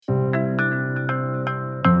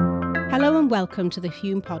Hello and welcome to the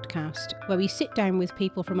Hume podcast, where we sit down with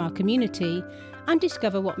people from our community and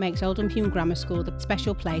discover what makes Oulton Hume Grammar School the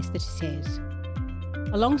special place that it is.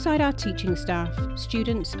 Alongside our teaching staff,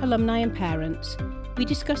 students, alumni and parents, we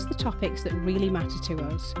discuss the topics that really matter to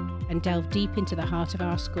us and delve deep into the heart of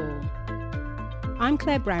our school. I'm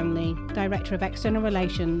Claire Brownlee, Director of External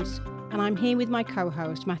Relations, and I'm here with my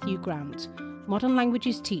co-host Matthew Grant, Modern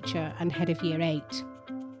Languages teacher and Head of Year 8.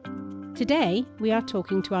 Today, we are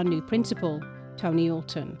talking to our new principal, Tony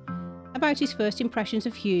Oulton, about his first impressions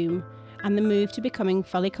of Hume and the move to becoming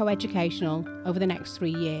fully co-educational over the next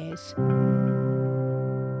 3 years.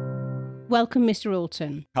 Welcome, Mr.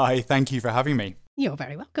 Oulton. Hi, thank you for having me. You're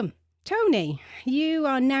very welcome. Tony, you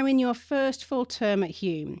are now in your first full term at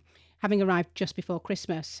Hume, having arrived just before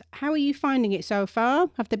Christmas. How are you finding it so far?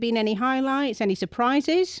 Have there been any highlights, any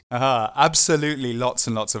surprises? Absolutely, lots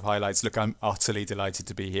and lots of highlights. Look, I'm utterly delighted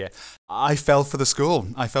to be here. I fell for the school.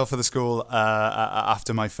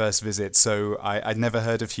 After my first visit. So I'd never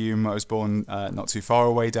heard of Hume. I was born not too far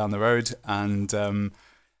away down the road, and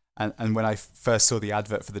when I first saw the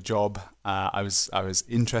advert for the job, I was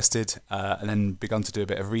interested, and then begun to do a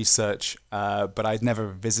bit of research. But I'd never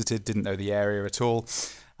visited, didn't know the area at all.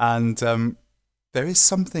 And there is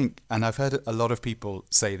something, and I've heard a lot of people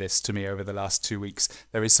say this to me over the last 2 weeks,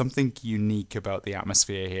 there is something unique about the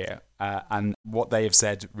atmosphere here. And what they have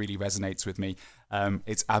said really resonates with me.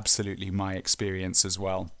 It's absolutely my experience as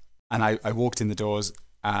well. And I walked in the doors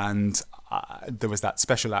and there was that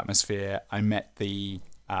special atmosphere. I met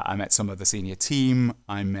some of the senior team.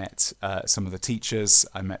 I met some of the teachers.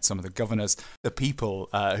 I met some of the governors. The people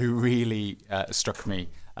who really struck me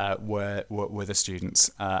were the students,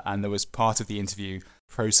 and there was part of the interview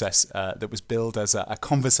process that was billed as a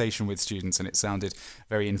conversation with students, and it sounded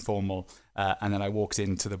very informal. And then I walked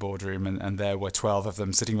into the boardroom, and there were 12 of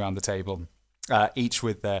them sitting around the table, each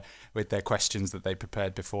with their questions that they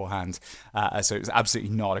prepared beforehand. So it was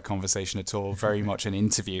absolutely not a conversation at all, very much an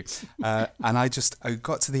interview. And I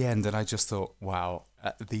got to the end, and I just thought, wow,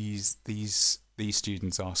 these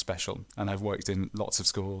students are special. And I've worked in lots of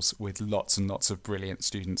schools with lots and lots of brilliant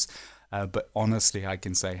students. But honestly, I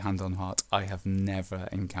can say, hand on heart, I have never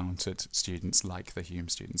encountered students like the Hume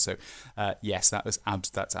students. So yes, that's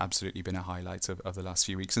absolutely been a highlight of the last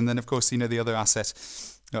few weeks. And then, of course, the other asset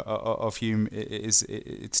of Hume is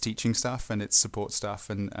its teaching staff and its support staff,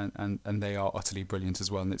 and they are utterly brilliant as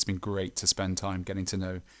well. And it's been great to spend time getting to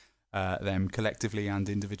know them collectively and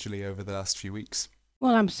individually over the last few weeks.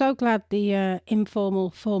 Well, I'm so glad the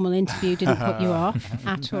formal interview didn't put you off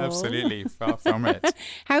at all. Absolutely, far from it.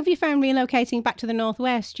 How have you found relocating back to the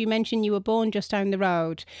Northwest? You mentioned you were born just down the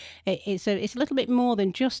road. It's a little bit more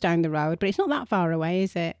than just down the road, but it's not that far away,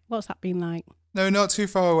 is it? What's that been like? No, not too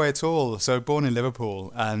far away at all. So born in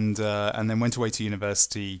Liverpool, and then went away to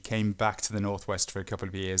university, came back to the Northwest for a couple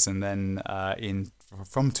of years, and then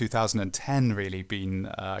from 2010 really been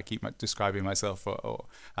I keep describing myself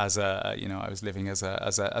as I was living as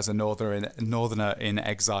a northerner in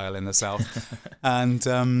exile in the South.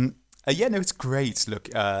 And it's great. Look,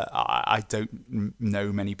 I don't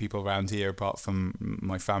know many people around here apart from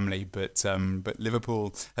my family, but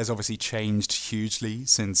Liverpool has obviously changed hugely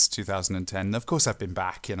since 2010. Of course, I've been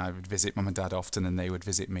back and I would visit mum and dad often, and they would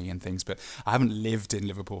visit me and things, but I haven't lived in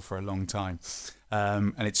Liverpool for a long time.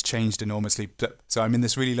 And it's changed enormously. So I'm in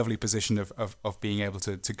this really lovely position of being able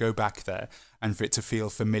to go back there and for it to feel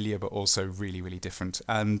familiar, but also really, really different.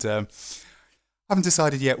 And I haven't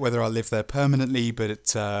decided yet whether I'll live there permanently,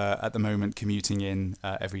 but at the moment, commuting in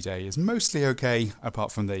every day is mostly okay,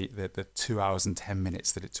 apart from the 2 hours and 10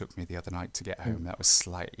 minutes that it took me the other night to get home. That was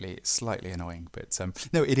slightly annoying, but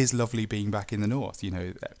no, it is lovely being back in the north.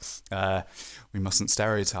 We mustn't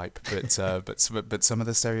stereotype, but some of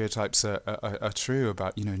the stereotypes are true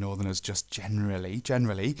about northerners just generally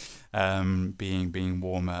being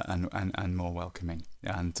warmer and more welcoming,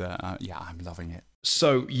 and I'm loving it.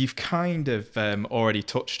 So you've kind of already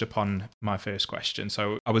touched upon my first question.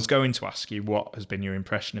 So I was going to ask you what has been your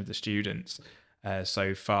impression of the students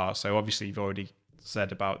so far. So obviously you've already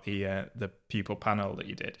said about the pupil panel that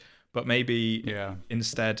you did, but maybe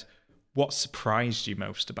instead, what surprised you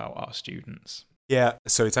most about our students? Yeah,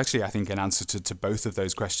 so it's actually, I think, an answer to both of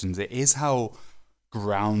those questions. It is how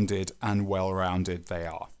grounded and well-rounded they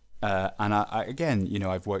are. And I again,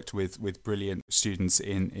 I've worked with brilliant students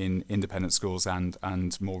in independent schools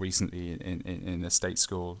and more recently in the state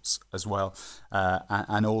schools as well.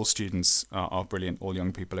 And all students are brilliant. All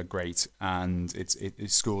young people are great. And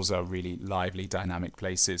schools are really lively, dynamic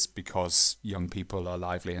places because young people are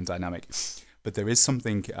lively and dynamic. But there is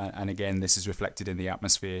something, and again, this is reflected in the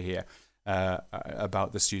atmosphere here,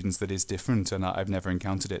 about the students that is different, and I've never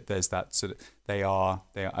encountered it. There's that sort of, they are,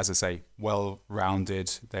 as I say,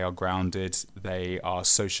 well-rounded, they are grounded, they are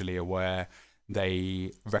socially aware,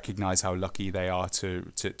 they recognise how lucky they are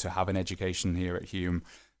to have an education here at Hume.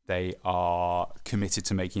 They are committed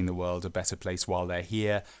to making the world a better place while they're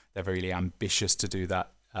here. They're really ambitious to do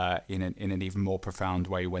that in an even more profound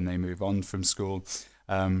way when they move on from school.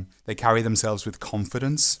 They carry themselves with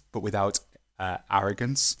confidence, but without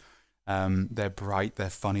arrogance. They're bright, they're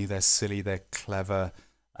funny, they're silly, they're clever.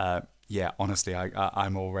 Honestly,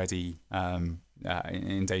 I'm already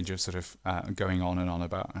in danger of sort of going on and on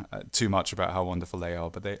about too much about how wonderful they are.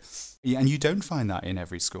 But and you don't find that in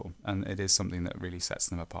every school, and it is something that really sets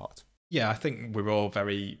them apart. Yeah, I think we're all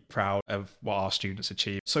very proud of what our students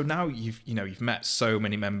achieve. So now you've met so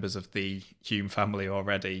many members of the Hume family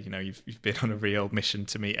already. You've been on a real mission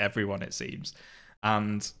to meet everyone, it seems.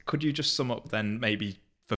 And could you just sum up then, maybe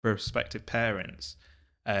for prospective parents,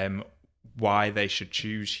 why they should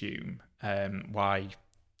choose Hume, why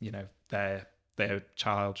their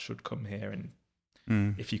child should come here, and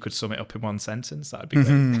if you could sum it up in one sentence, that'd be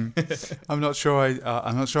great. I'm not sure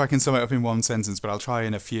I can sum it up in one sentence, but I'll try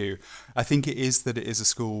in a few. I think it is a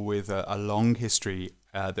school with a long history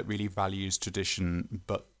that really values tradition,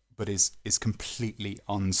 but is completely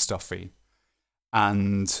unstuffy.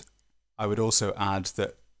 And I would also add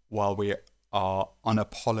that while we are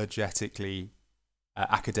unapologetically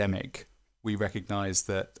academic, we recognise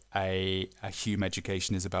that a Hume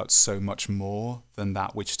education is about so much more than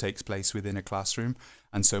that which takes place within a classroom,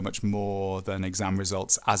 and so much more than exam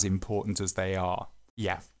results, as important as they are.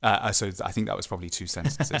 Yeah, so I think that was probably two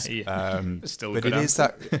sentences. Still, but it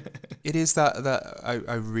is that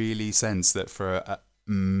I really sense that for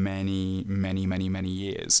many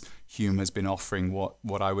years, Hume has been offering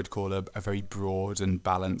what I would call a very broad and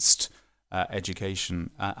balanced education,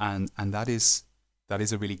 and that is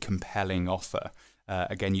a really compelling offer.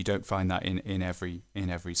 Again, you don't find that in every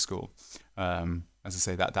school. As I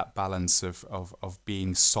say, that balance of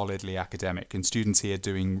being solidly academic, and students here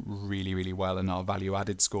doing really, really well, and our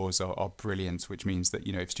value-added scores are brilliant, which means that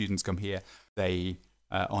if students come here, they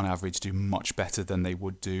on average do much better than they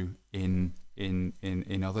would do in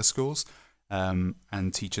other schools.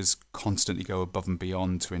 And teachers constantly go above and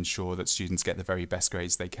beyond to ensure that students get the very best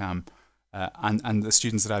grades they can. And the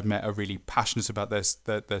students that I've met are really passionate about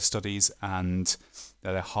their studies, and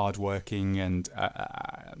they're hardworking and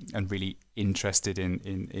really interested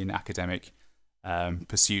in academic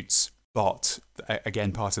pursuits. But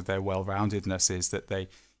again, part of their well-roundedness is that they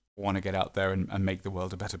want to get out there and make the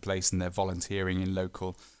world a better place, and they're volunteering in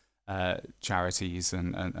local charities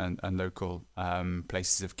and local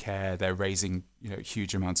places of care. They're raising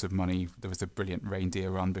huge amounts of money. There was a brilliant reindeer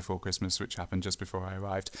run before Christmas, which happened just before I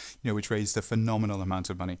arrived, which raised a phenomenal amount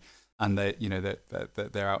of money. And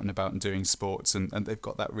they're out and about and doing sports, and they've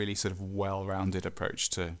got that really sort of well-rounded approach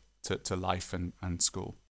to life and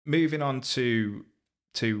school. Moving on to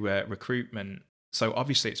recruitment. So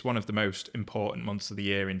obviously it's one of the most important months of the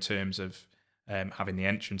year in terms of having the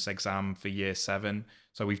entrance exam for year 7.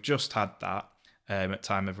 So we've just had that at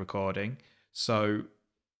time of recording. So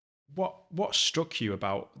what struck you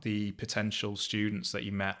about the potential students that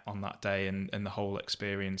you met on that day and the whole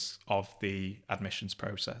experience of the admissions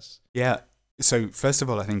process? Yeah. So first of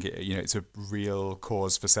all, I think it's a real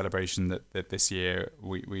cause for celebration that this year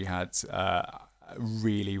we had a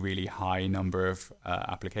really, really high number of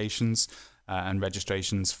applications and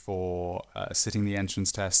registrations for sitting the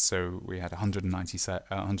entrance test. So we had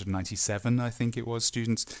 197, I think it was,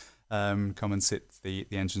 students come and sit the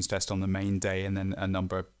entrance test on the main day, and then a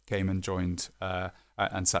number came and joined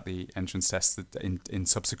and sat the entrance test in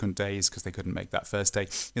subsequent days because they couldn't make that first day.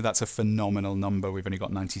 That's a phenomenal number. We've only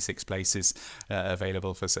got 96 places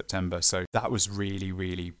available for September, so that was really,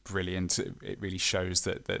 really brilliant. It really shows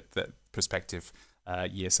that prospective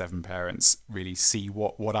year 7 parents really see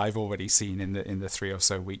what I've already seen in the 3 or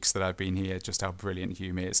so weeks that I've been here, just how brilliant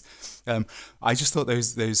Hume is. I just thought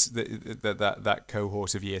that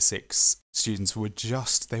cohort of year 6 students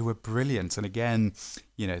they were brilliant. And again,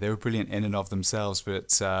 they were brilliant in and of themselves,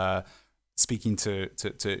 but speaking to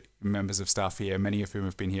members of staff here, many of whom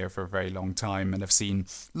have been here for a very long time and have seen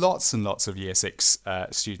lots and lots of year 6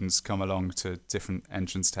 students come along to different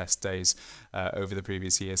entrance test days over the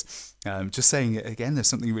previous years. Just saying, again, there's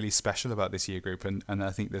something really special about this year group, and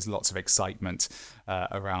I think there's lots of excitement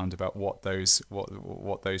around about what those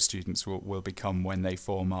students will become when they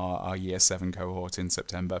form our year 7 cohort in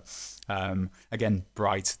September. Again,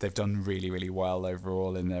 bright. They've done really, really well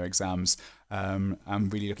overall in their exams. I'm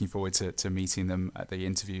really looking forward to meeting them at the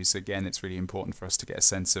interviews. Again, it's really important for us to get a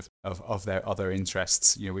sense of their other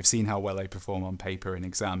interests. We've seen how well they perform on paper in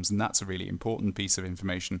exams, and that's a really important piece of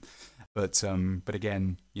information. But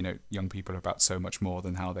again, young people are about so much more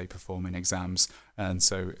than how they perform in exams, and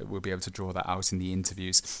so we'll be able to draw that out in the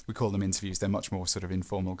interviews. We call them interviews; they're much more sort of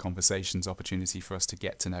informal conversations, opportunity for us to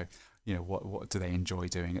get to know, what do they enjoy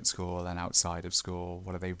doing at school and outside of school?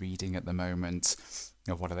 What are they reading at the moment?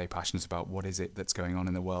 What are they passionate about? What is it that's going on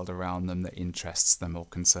in the world around them that interests them or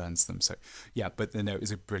concerns them? So yeah, but it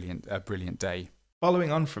was a brilliant day.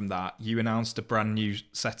 Following on from that, you announced a brand new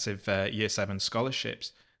set of Year 7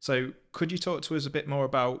 scholarships. So could you talk to us a bit more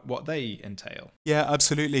about what they entail? Yeah,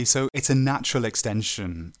 absolutely. So it's a natural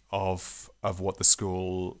extension of what the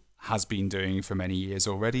school has been doing for many years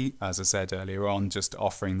already. As I said earlier on, just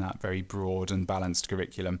offering that very broad and balanced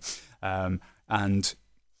curriculum. And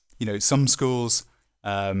some schools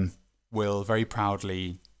will very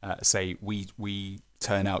proudly say we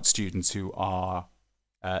turn out students who are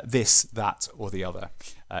this, that, or the other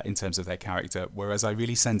in terms of their character. Whereas I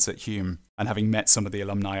really sense at Hume, and having met some of the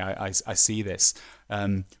alumni, I see this.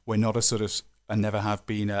 We're not a sort of, and never have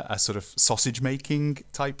been a sort of sausage making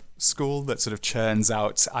type school that sort of churns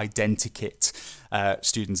out identikit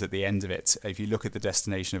students at the end of it. If you look at the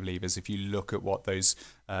destination of leavers, if you look at what those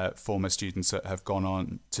former students have gone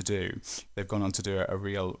on to do, they've gone on to do a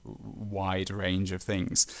real wide range of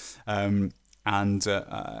things. And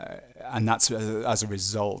that's as a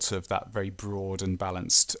result of that very broad and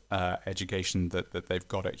balanced education that they've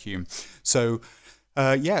got at Hume. So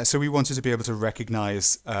so we wanted to be able to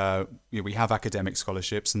recognise, we have academic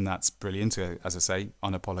scholarships, and that's brilliant, as I say,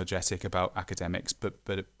 unapologetic about academics, but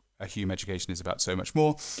a Hume education is about so much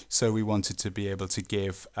more. So we wanted to be able to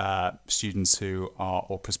give students who are,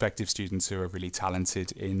 or prospective students who are really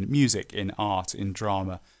talented in music, in art, in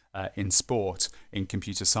drama, in sport, in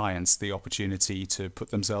computer science, the opportunity to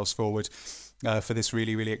put themselves forward for this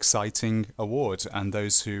really, really exciting award. And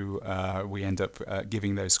those who we end up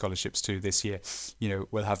giving those scholarships to this year,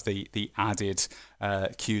 will have the added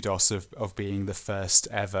kudos of being the first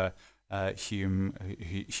ever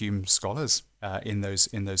Hume scholars in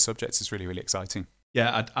those subjects. It's really, really exciting.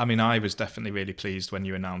 Yeah, I mean, I was definitely really pleased when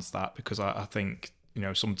you announced that, because I think,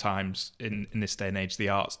 sometimes in this day and age, the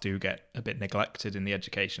arts do get a bit neglected in the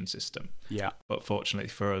education system. Yeah. But fortunately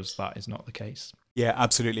for us, that is not the case. Yeah,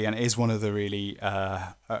 absolutely. And it is one of the really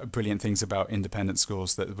brilliant things about independent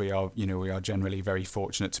schools, that we are generally very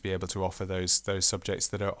fortunate to be able to offer those subjects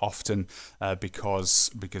that are often because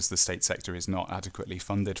the state sector is not adequately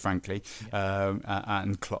funded, frankly,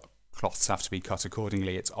 and cloths have to be cut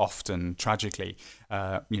accordingly. It's often, tragically,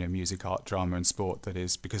 music, art, drama and sport that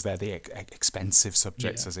is, because they're the expensive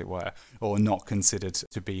subjects, as it were, or not considered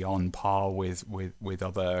to be on par with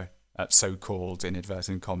other so-called, in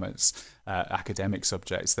inverted commas, academic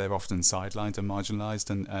subjects. They're often sidelined and marginalised,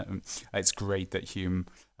 and it's great that Hume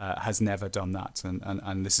has never done that,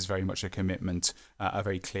 and this is very much a commitment, a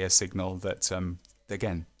very clear signal that,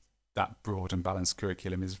 again, that broad and balanced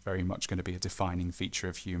curriculum is very much going to be a defining feature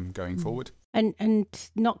of Hume going forward. And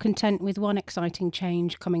not content with one exciting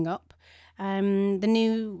change coming up, the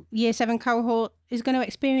new Year 7 cohort is going to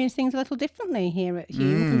experience things a little differently here at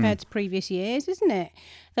Hume compared to previous years, isn't it?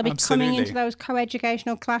 They'll be coming into those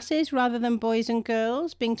co-educational classes rather than boys and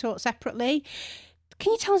girls being taught separately.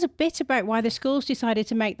 Can you tell us a bit about why the schools decided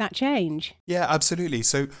to make that change? Yeah, absolutely.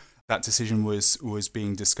 So that decision was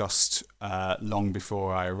being discussed long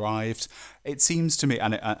before I arrived. It seems to me,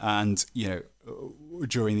 and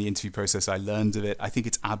during the interview process, I learned of it. I think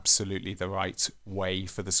it's absolutely the right way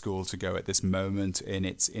for the school to go at this moment in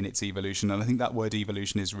its evolution, and I think that word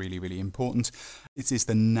evolution is really, really important. It is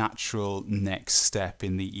the natural next step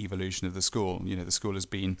in the evolution of the school. The school has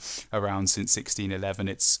been around since 1611.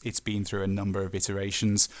 It's been through a number of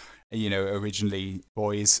iterations. Originally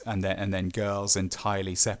boys and then girls,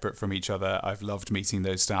 entirely separate from each other. I've loved meeting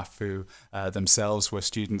those staff who themselves were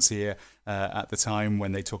students here at the time,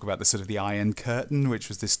 when they talk about the sort of the Iron Curtain, which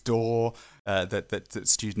was this door that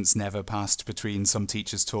students never passed between. Some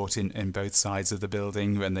teachers taught in both sides of the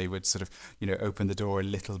building, when they would sort of open the door a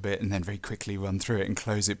little bit and then very quickly run through it and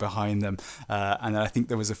close it behind them. And I think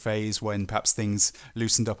there was a phase when perhaps things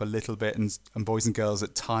loosened up a little bit, and boys and girls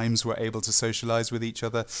at times were able to socialise with each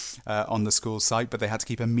other on the school site, but they had to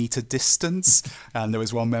keep a metre distance. And there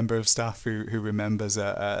was one member of staff who remembers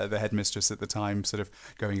the headmistress at the time sort of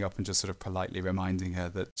going up and just sort of politely reminding her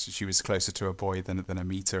that she was closer to a boy than a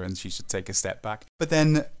metre, and she should take a step back. But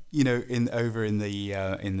then in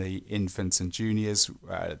the infants and juniors,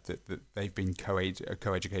 they've been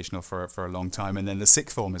co-educational for a long time, and then the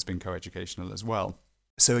sixth form has been co-educational as well.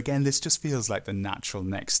 So again, this just feels like the natural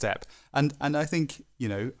next step, and I think, you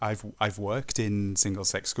know, I've worked in single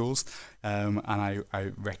sex schools, and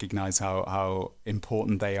I recognise how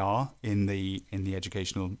important they are in the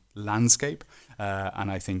educational landscape,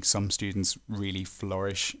 and I think some students really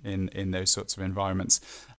flourish in those sorts of environments.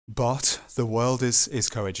 But the world is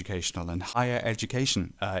co-educational, and higher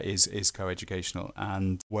education is co-educational,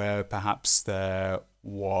 and where perhaps there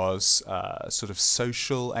was sort of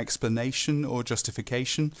social explanation or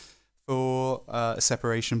justification for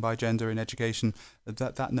separation by gender in education,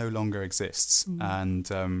 that no longer exists. And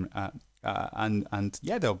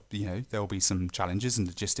yeah, there'll be some challenges and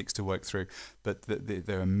logistics to work through, but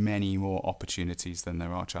there are many more opportunities than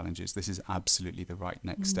there are challenges. This is absolutely the right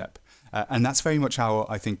next step, and that's very much how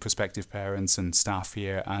I think prospective parents and staff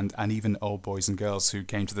here, and even old boys and girls who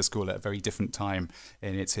came to the school at a very different time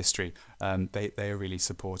in its history, they are really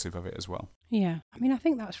supportive of it as well. Yeah, I mean, I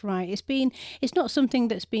think that's right. It's not something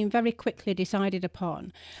that's been very quickly decided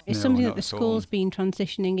upon. It's No, something not that the at all. school's been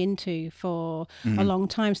transitioning into for a long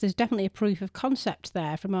time. So there's definitely a proof of concept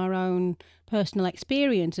there from our own personal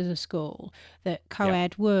experience as a school that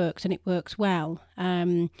co-ed works, and it works well.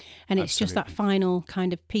 And it's just that Absolutely. final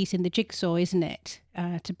kind of piece in the jigsaw, isn't it?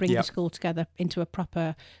 To bring the Yep. school together into a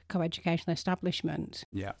proper co-educational establishment.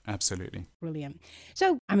 Yeah, absolutely. Brilliant.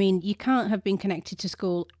 So, I mean, you can't have been connected to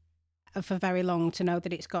school for very long to know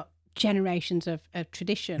that it's got generations of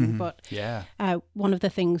tradition. But Yeah. one of the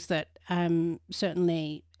things that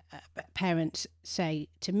certainly parents say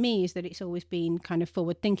to me is that it's always been kind of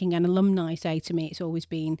forward thinking, and alumni say to me it's always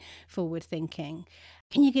been forward thinking.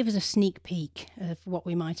 Can you give us a sneak peek of what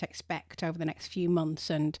we might expect over the next few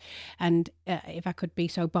months? And if I could be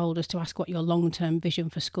so bold as to ask what your long-term vision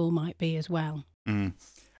for school might be as well.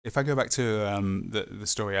 If I go back to the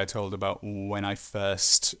story I told about when I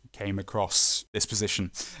first came across this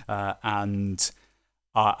position, and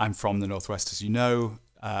I'm from the Northwest, as you know,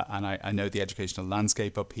 and I know the educational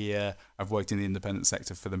landscape up here. I've worked in the independent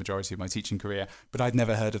sector for the majority of my teaching career, but I'd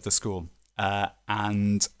never heard of the school.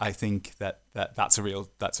 And I think that's a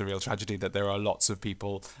real tragedy, that there are lots of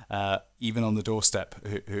people, even on the doorstep,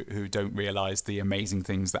 who don't realise the amazing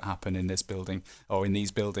things that happen in this building, or in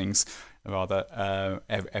these buildings, rather,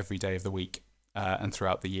 every day of the week and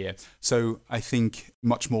throughout the year. So I think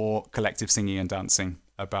much more collective singing and dancing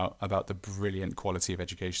about the brilliant quality of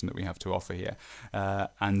education that we have to offer here,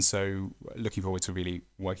 and so looking forward to really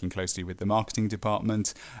working closely with the marketing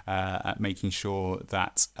department, at making sure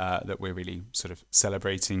that we're really sort of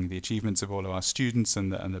celebrating the achievements of all of our students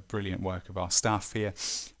and the brilliant work of our staff here,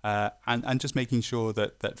 and just making sure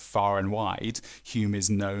that far and wide Hume is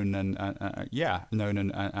known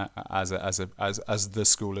as the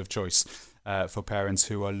school of choice for parents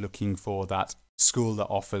who are looking for that school that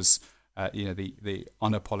offers the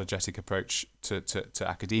unapologetic approach to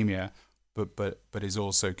academia, but is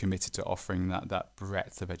also committed to offering that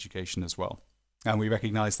breadth of education as well. And we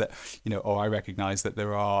recognise that, I recognise that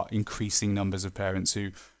there are increasing numbers of parents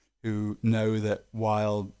who know that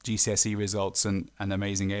while GCSE results and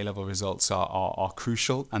amazing A-level results are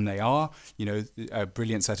crucial, and they are, a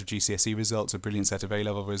brilliant set of GCSE results, a brilliant set of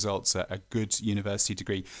A-level results, a good university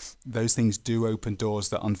degree, those things do open doors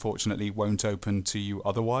that unfortunately won't open to you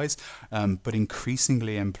otherwise. But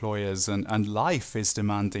increasingly employers and life is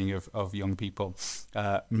demanding of young people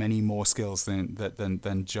many more skills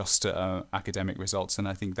than just academic results. And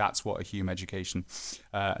I think that's what a Hume education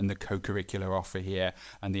and the co-curricular offer here,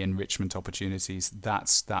 and the enrichment opportunities,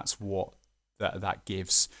 that's what that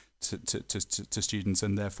gives to students,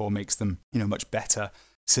 and therefore makes them much better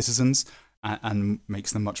citizens, and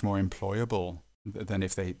makes them much more employable than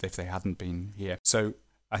if they hadn't been here. So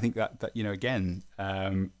I think that again,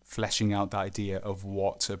 fleshing out the idea of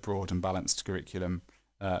what a broad and balanced curriculum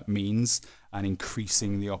means, and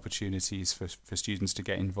increasing the opportunities for students to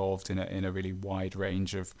get involved in a really wide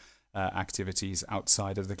range of activities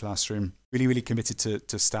outside of the classroom. Really committed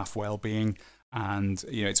to staff well-being, and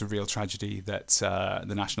it's a real tragedy that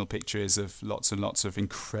the national picture is of lots and lots of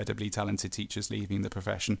incredibly talented teachers leaving the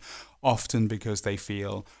profession, often because they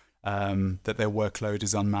feel that their workload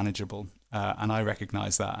is unmanageable. And I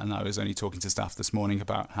recognise that, and I was only talking to staff this morning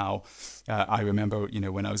about how I remember,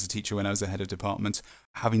 when I was a teacher, when I was a head of department,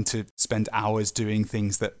 having to spend hours doing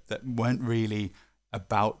things that weren't really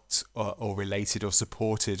about or related or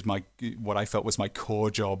supported what I felt was my core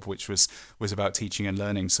job, which was about teaching and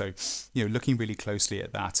learning. So, looking really closely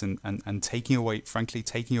at that, and taking away from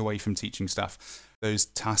teaching staff those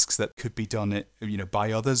tasks that could be done,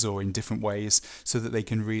 by others or in different ways, so that they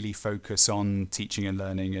can really focus on teaching and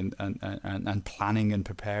learning and planning and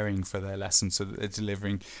preparing for their lessons, so that they're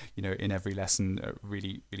delivering, in every lesson,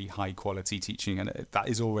 really, really high quality teaching. And that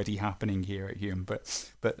is already happening here at Hume. But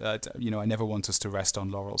I never want us to rest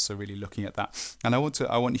on laurels. So really looking at that, and I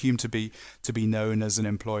want Hume to be known as an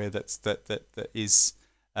employer that is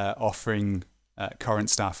offering current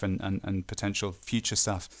staff and potential future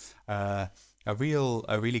staff a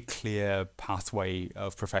really clear pathway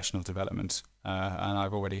of professional development. And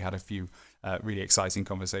I've already had a few really exciting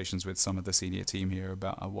conversations with some of the senior team here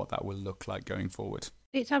about what that will look like going forward.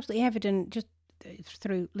 It's absolutely evident just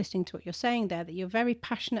through listening to what you're saying there that you're very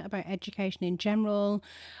passionate about education in general,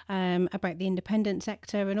 about the independent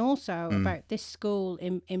sector, and also about this school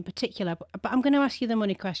in particular. But I'm going to ask you the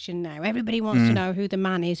money question now. Everybody wants to know who the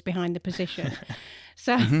man is behind the position.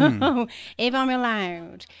 So if I'm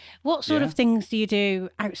allowed, what sort of things do you do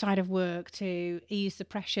outside of work to ease the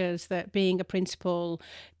pressures that being a principal,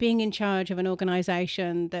 being in charge of an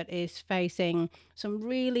organisation that is facing some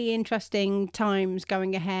really interesting times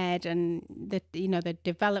going ahead, and the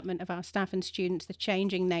development of our staff and students, the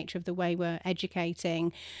changing nature of the way we're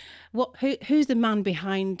educating? Who's the man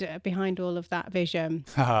behind all of that vision?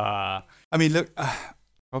 I mean, look.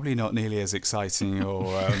 Probably not nearly as exciting, or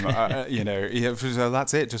so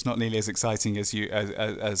that's it. Just not nearly as exciting as you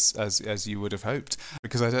would have hoped,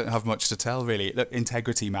 because I don't have much to tell really. Look,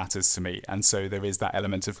 integrity matters to me, and so there is that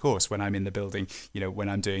element, of course, when I'm in the building, when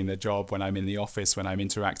I'm doing the job, when I'm in the office, when I'm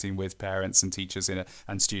interacting with parents and teachers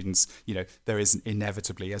and students. There is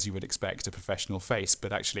inevitably, as you would expect, a professional face,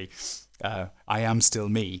 but actually, I am still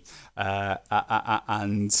me,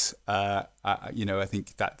 and I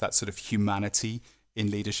think that sort of humanity in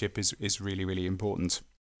leadership is really, really important.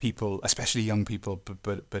 People, especially young people,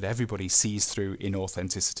 but everybody sees through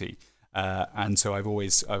inauthenticity, and so I've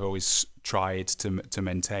always tried to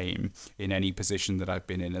maintain in any position that I've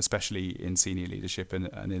been in, especially in senior leadership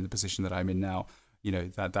and in the position that I'm in now,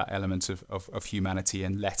 that element of humanity,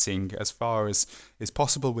 and letting, as far as is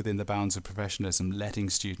possible within the bounds of professionalism, letting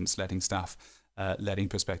students, letting staff, letting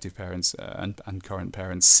prospective parents and current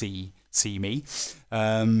parents see me.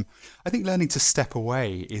 I think learning to step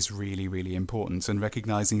away is really, really important, and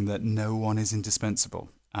recognizing that no one is indispensable.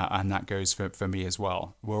 And that goes for me as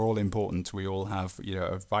well. We're all important. We all have,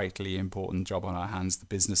 a vitally important job on our hands. The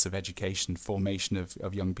business of education, formation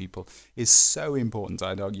of young people is so important.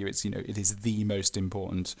 I'd argue it is the most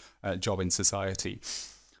important job in society.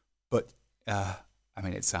 But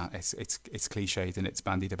it's cliched and it's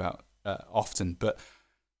bandied about often. But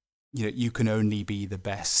you can only be the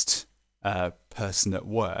best person at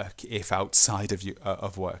work if outside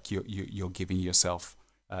of work you're giving yourself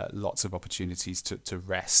lots of opportunities to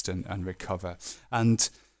rest and recover. And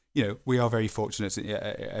we are very fortunate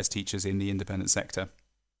as teachers in the independent sector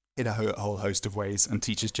in a whole host of ways, and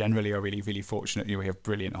teachers generally are really, really fortunate. We have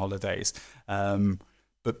brilliant holidays,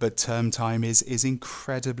 but term time is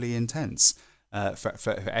incredibly intense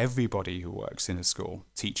for everybody who works in a school,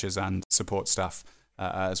 teachers and support staff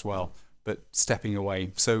as well. But stepping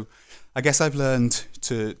away. So I guess I've learned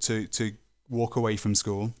to walk away from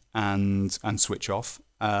school and switch off.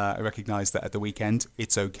 I recognise that at the weekend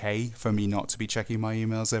it's okay for me not to be checking my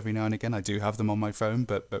emails every now and again. I do have them on my phone,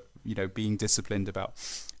 but being disciplined about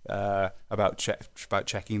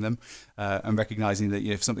checking them, and recognising that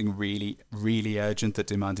if something really, really urgent that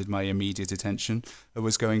demanded my immediate attention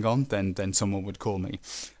was going on, then someone would call me.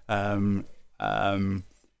 And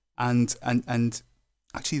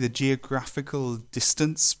actually, the geographical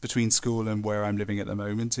distance between school and where I'm living at the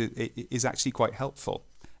moment is actually quite helpful.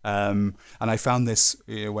 And I found this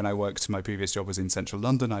when I worked. My previous job was in central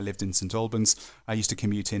London. I lived in St Albans. I used to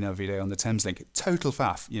commute in every day on the Thameslink. Total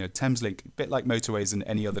faff. Thameslink, a bit like motorways and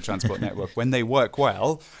any other transport network. When they work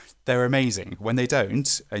well, they're amazing. When they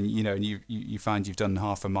don't, and you find you've done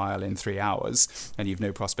half a mile in 3 hours and you've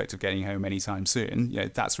no prospect of getting home anytime soon,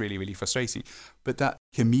 that's really, really frustrating. But that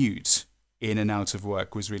commute in and out of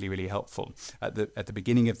work was really, really helpful. At the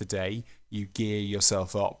beginning of the day, you gear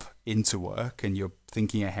yourself up into work, and you're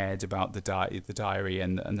thinking ahead about the diary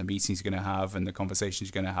and the meetings you're going to have and the conversations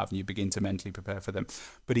you're going to have, and you begin to mentally prepare for them.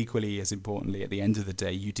 But equally as importantly, at the end of the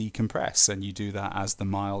day, you decompress, and you do that as the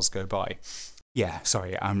miles go by. Yeah,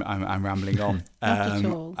 sorry, I'm rambling on. Not at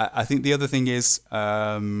all. I think the other thing is,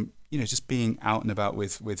 just being out and about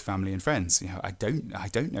with family and friends. I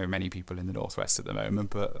don't know many people in the Northwest at the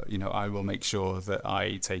moment, but I will make sure that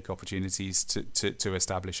I take opportunities to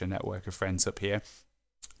establish a network of friends up here.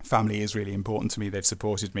 Family is really important to me. They've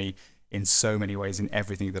supported me in so many ways in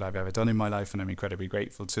everything that I've ever done in my life, and I'm incredibly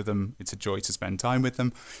grateful to them. It's a joy to spend time with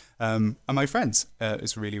them. And my friends,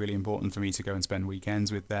 it's really, really important for me to go and spend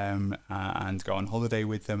weekends with them and go on holiday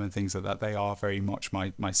with them and things like that. They are very much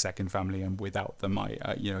my second family, and without them, I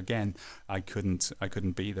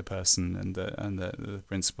couldn't be the person and the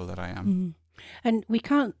principal that I am. And we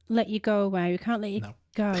can't let you go away. We can't let you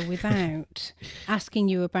go without asking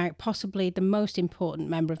you about possibly the most important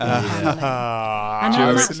member of the family.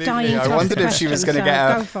 Absolutely. I wondered if she was going to get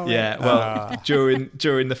out.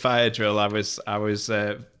 During the fire drill, I was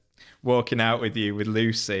walking out with you with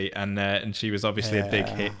Lucy, and she was obviously a big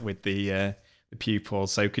hit with the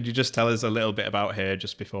pupils. So could you just tell us a little bit about her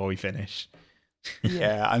just before we finish?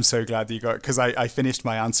 Yeah, I'm so glad that you got, because I finished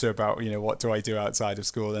my answer about what do I do outside of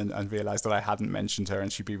school, and realised that I hadn't mentioned her,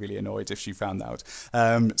 and she'd be really annoyed if she found out.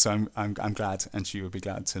 So I'm glad, and she would be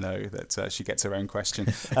glad to know that she gets her own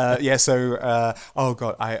question. So oh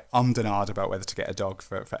god, I ummed and ahed about whether to get a dog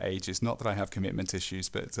for ages. Not that I have commitment issues,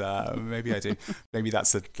 but maybe I do. Maybe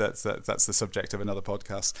that's the subject of another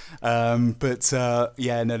podcast. No.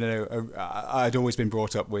 I'd always been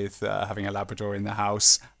brought up with having a Labrador in the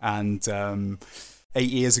house, and 8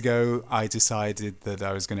 years ago, I decided that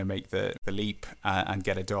I was going to make the leap and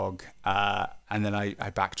get a dog. And then I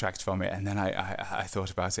backtracked from it, and then I thought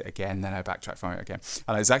about it again, then I backtracked from it again.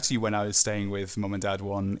 And it was actually when I was staying with Mum and Dad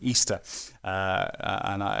one Easter,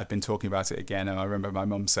 and I've been talking about it again, and I remember my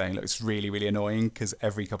mum saying, look, it's really, really annoying, because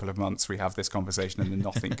every couple of months we have this conversation and then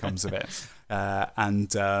nothing comes of it.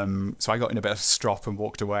 So I got in a bit of a strop and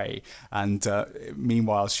walked away, and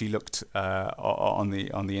meanwhile she looked on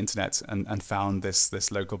the internet and found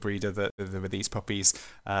this local breeder that with these puppies,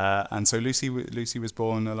 and so Lucy was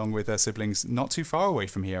born along with her siblings not too far away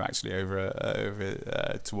from here, actually,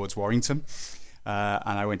 over towards Warrington.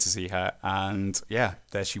 And I went to see her, and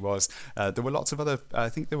there she was. There were lots of other,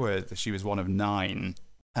 she was one of 9,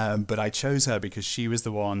 but I chose her because she was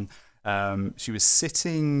the one, she was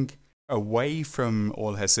sitting away from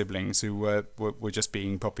all her siblings who were just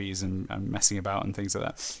being puppies and messing about and things like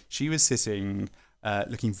that. She was sitting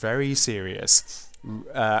looking very serious.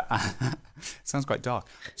 Sounds quite dark.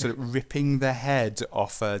 Sort of ripping the head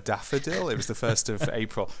off a daffodil. It was the 1st of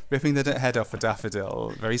April. Ripping the head off a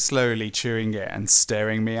daffodil, very slowly chewing it and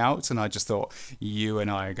staring me out. And I just thought, you and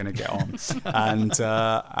I are going to get on. And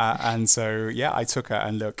so I took her,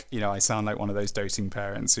 and look, I sound like one of those doting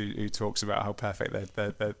parents who talks about how perfect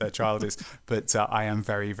their child is. But I am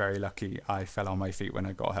very, very lucky. I fell on my feet when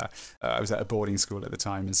I got her. I was at a boarding school at the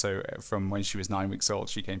time, and so from when she was 9 weeks old,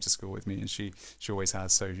 she came to school with me, and she always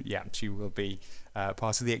has. So she will be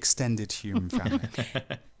part of the extended Hume family.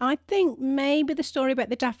 I think maybe the story about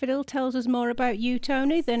the daffodil tells us more about you,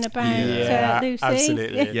 Tony, than about Lucy.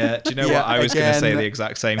 Absolutely. Yeah, do you know what? I was going to say the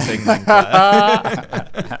exact same thing.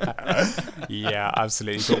 Yeah,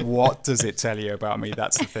 absolutely. But what does it tell you about me?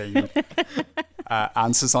 That's the thing.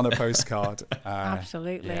 Answers on a postcard.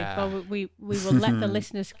 Absolutely. Well, we will let the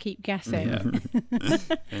listeners keep guessing.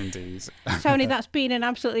 Indeed. Tony, that's been an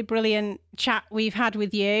absolutely brilliant chat we've had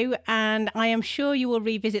with you, and I am sure you will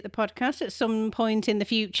revisit the podcast at some point in the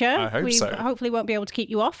future. I hope so. Hopefully won't be able to keep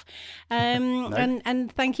you off. No.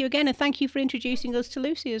 And thank you again, and thank you for introducing us to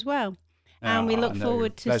Lucy as well. And we look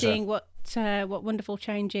forward to seeing what wonderful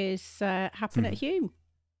changes happen at Hume.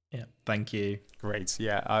 Yeah, thank you. Great.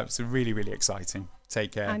 Yeah, it's really, really exciting.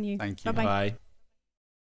 Take care. And you. Thank you. Bye-bye. Bye.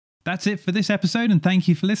 That's it for this episode, and thank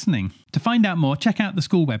you for listening. To find out more, check out the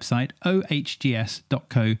school website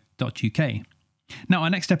ohgs.co.uk. Now, our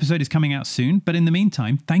next episode is coming out soon, but in the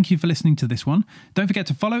meantime, thank you for listening to this one. Don't forget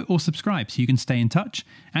to follow or subscribe so you can stay in touch,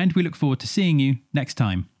 and we look forward to seeing you next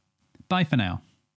time. Bye for now.